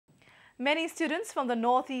Many students from the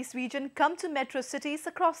Northeast region come to metro cities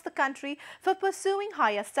across the country for pursuing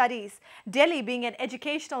higher studies. Delhi, being an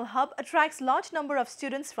educational hub, attracts large number of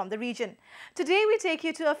students from the region. Today, we take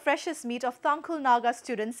you to a freshers meet of Thankul Naga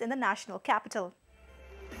students in the national capital.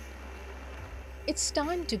 It's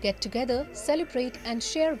time to get together, celebrate and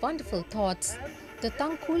share wonderful thoughts. The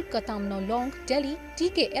Thankul Katamnolong Delhi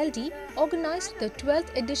TKLD organized the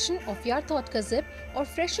 12th edition of Yarthot Kazib or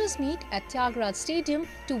Freshers Meet at Tyagaraja Stadium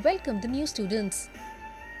to welcome the new students.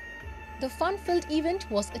 The fun-filled event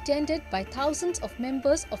was attended by thousands of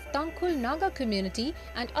members of Thankul Naga community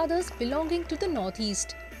and others belonging to the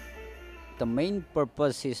Northeast. The main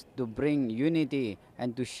purpose is to bring unity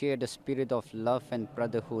and to share the spirit of love and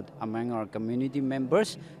brotherhood among our community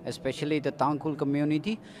members, especially the Thankul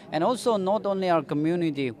community. And also not only our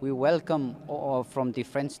community, we welcome from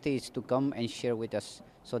different states to come and share with us.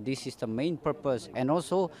 So this is the main purpose. And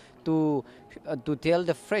also to tell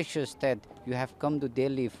the freshers that you have come to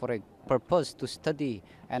Delhi for a purpose to study,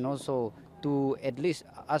 and also to, at least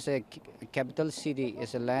as a capital city,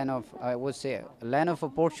 is a land of, I would say, a land of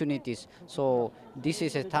opportunities. So this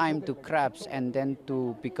is a time to grasp and then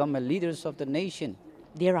to become a leaders of the nation.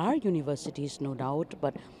 There are universities, no doubt,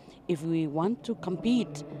 but if we want to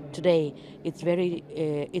compete today,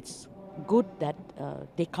 it's good that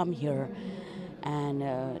they come here and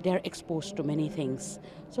they're exposed to many things.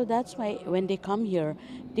 So that's why when they come here,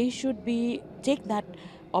 they should take that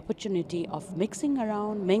opportunity of mixing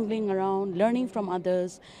around, mingling around, learning from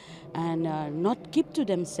others, and not keep to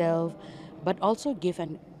themselves, but also give a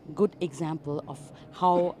good example of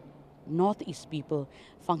how Northeast people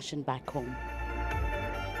function back home.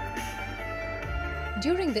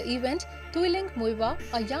 During the event, Tuiling Muiwa,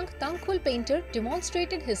 a young Thankul painter,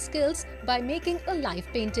 demonstrated his skills by making a live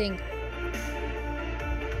painting.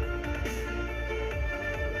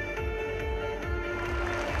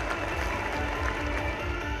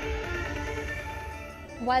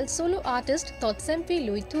 While solo artist Thotsempi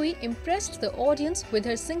Luitui impressed the audience with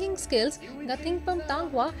her singing skills, Gathingpam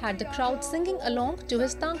Tangwa had the crowd singing along to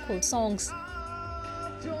his Thankul songs.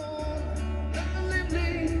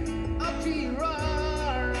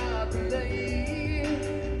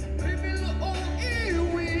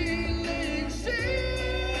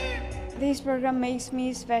 This program makes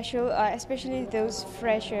me special, especially those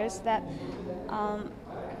freshers that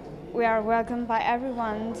we are welcomed by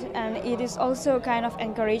everyone, and it is also kind of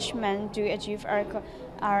encouragement to achieve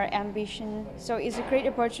our ambition. So it's a great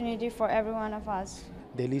opportunity for every one of us.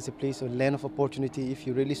 Delhi is a place, a land of opportunity. If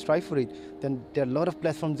you really strive for it, then there are a lot of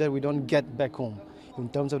platforms that we don't get back home. In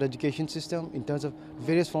terms of the education system, in terms of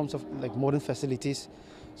various forms of like modern facilities.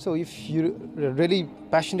 So if you're really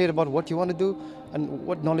passionate about what you want to do and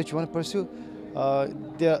what knowledge you want to pursue,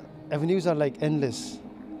 the avenues are like endless.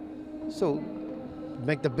 So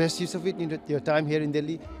make the best use of it in your time here in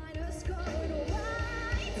Delhi.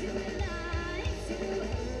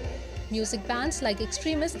 Music bands like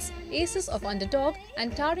Extremists, Aces of Underdog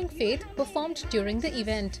and Towering Faith performed during the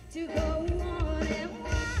event.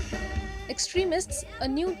 Extremists, a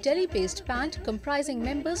new Delhi-based band comprising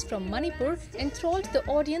members from Manipur, enthralled the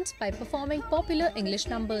audience by performing popular English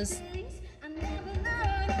numbers.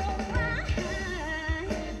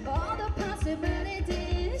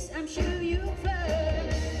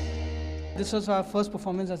 This was our first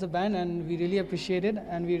performance as a band, and we really appreciate it,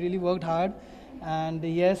 and we really worked hard. And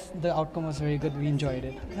yes, the outcome was very good. We enjoyed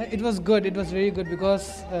it. It was good. It was very good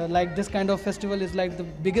because like this kind of festival is like the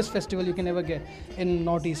biggest festival you can ever get in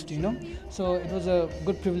Northeast, you know. So it was a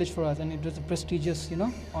good privilege for us, and it was a prestigious,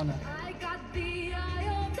 honor.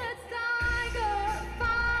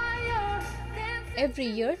 Every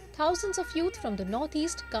year, thousands of youth from the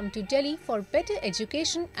Northeast come to Delhi for better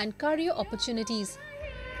education and career opportunities.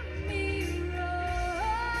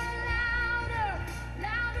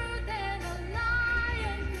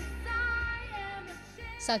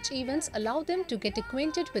 Such events allow them to get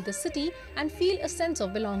acquainted with the city and feel a sense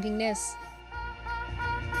of belongingness.